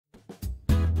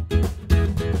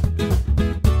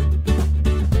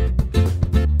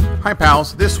Hi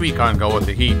pals, this week on Go With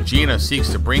The Heat, Gina seeks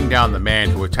to bring down the man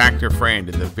who attacked her friend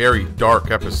in the very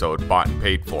dark episode Bought and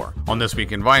Paid For. On This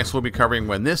Week in Vice, we'll be covering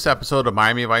when this episode of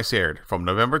Miami Vice aired, from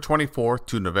November 24th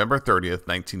to November 30th,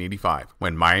 1985,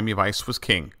 when Miami Vice was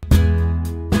king.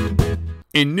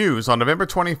 In news, on November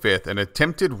 25th, an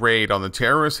attempted raid on the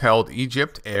terrorist-held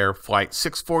Egypt Air Flight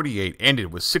 648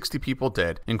 ended with 60 people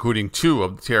dead, including 2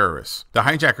 of the terrorists. The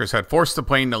hijackers had forced the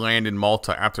plane to land in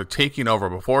Malta after taking over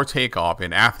before takeoff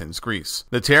in Athens, Greece.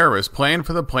 The terrorists planned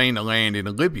for the plane to land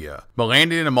in Libya, but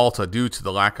landed in Malta due to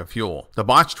the lack of fuel. The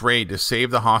botched raid to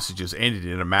save the hostages ended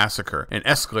in a massacre and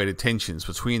escalated tensions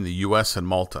between the US and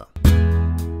Malta.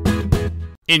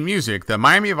 In music, the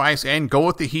Miami Vice and Go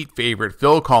With The Heat favorite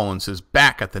Phil Collins is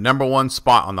back at the #1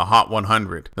 spot on the Hot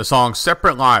 100. The song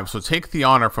Separate Lives will take the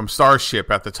honor from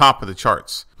Starship at the top of the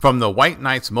charts. From the White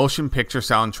Knights motion picture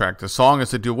soundtrack, the song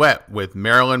is a duet with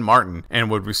Marilyn Martin and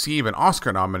would receive an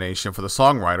Oscar nomination for the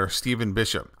songwriter Stephen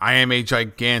Bishop. I am a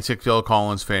gigantic Phil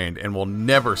Collins fan and will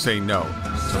never say no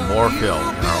to more Phil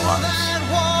in our lives.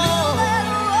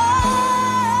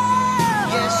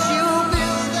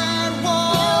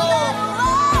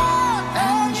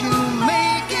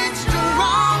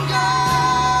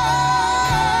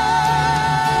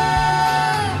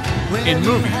 In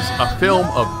movies, a film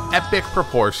of epic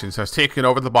proportions has taken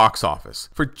over the box office.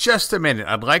 For just a minute,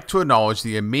 I'd like to acknowledge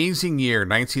the amazing year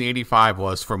 1985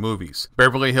 was for movies.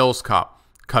 Beverly Hills Cop,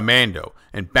 Commando,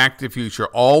 and Back to the Future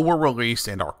all were released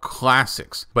and are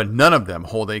classics, but none of them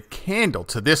hold a candle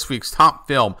to this week's top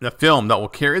film, the film that will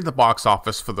carry the box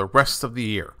office for the rest of the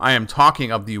year. I am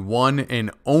talking of the one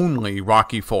and only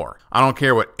Rocky IV. I don't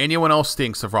care what anyone else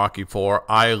thinks of Rocky IV,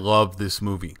 I love this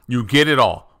movie. You get it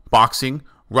all. Boxing,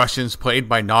 Russians played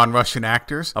by non-Russian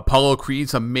actors, Apollo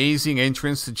Creed's amazing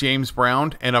entrance to James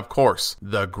Brown, and of course,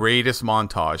 the greatest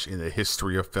montage in the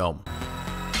history of film.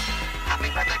 Happy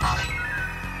birthday, Molly.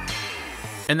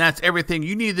 And that's everything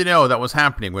you need to know that was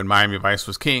happening when Miami Vice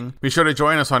was king. Be sure to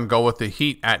join us on Go With The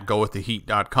Heat at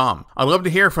gowiththeheat.com. I'd love to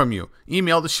hear from you.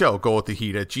 Email the show,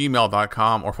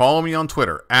 gowiththeheat@gmail.com, or follow me on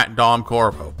Twitter at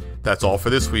domcorriveau. That's all for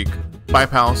this week. Bye,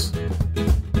 pals.